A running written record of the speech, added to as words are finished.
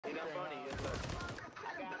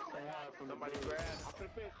Somebody grab. I'm finna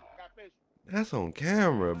fish. I got fish. That's on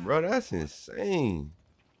camera, bro. That's insane.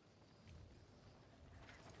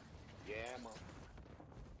 Yeah, man.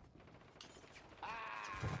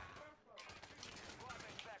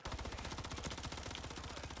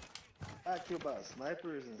 I kill by a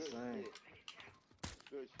sniper is insane.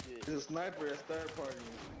 Good shit. The sniper is third party.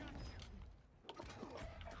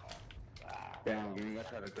 Damn, gang, I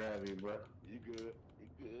try to grab you, bro. You good. You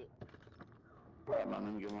good. Right, man,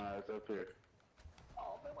 let me get my ass up here.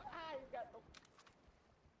 Oh, man, I ain't got no.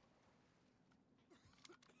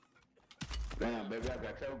 Damn, baby, I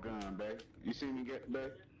got your gun, baby. You see me get,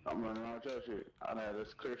 baby? I'm running around with your shit. I done had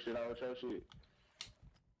this clear shit out with your shit.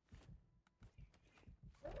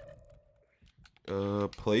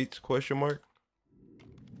 Plates, question mark?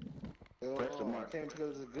 Question mark. I can't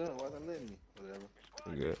because it's a gun. Why they letting me? Whatever.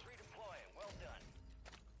 Good.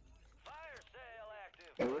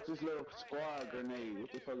 Hey, what's this little squad grenade?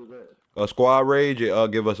 What the fuck is that? Squad rage,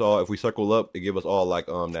 it give us all, if we circle up, it give us all like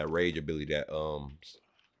that rage ability, that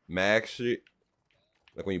max shit.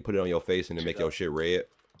 Like when you put it on your face and it make your shit red.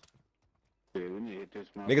 Yeah, we need to hit this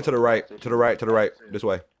Nigga to the right, to the right, to the right. This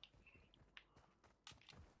way.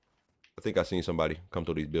 I think I seen somebody come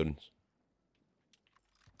through these buildings.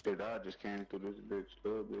 Dude, I just came through this bitch a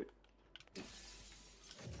little bit.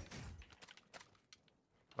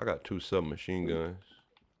 I got 2 submachine guns.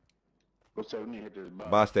 What's up? We need to hit this box.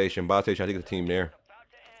 Buy station, buy station. I think the team there.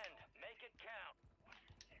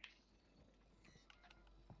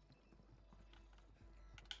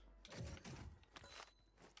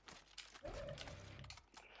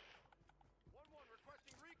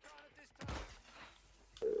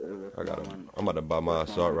 I got him. I'm about to buy my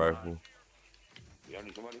assault rifle. Y'all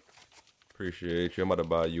need somebody? Appreciate you. I'm about to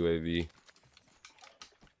buy a UAV.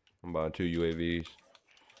 I'm buying 2 UAVs.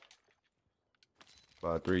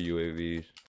 Buy 3 UAVs.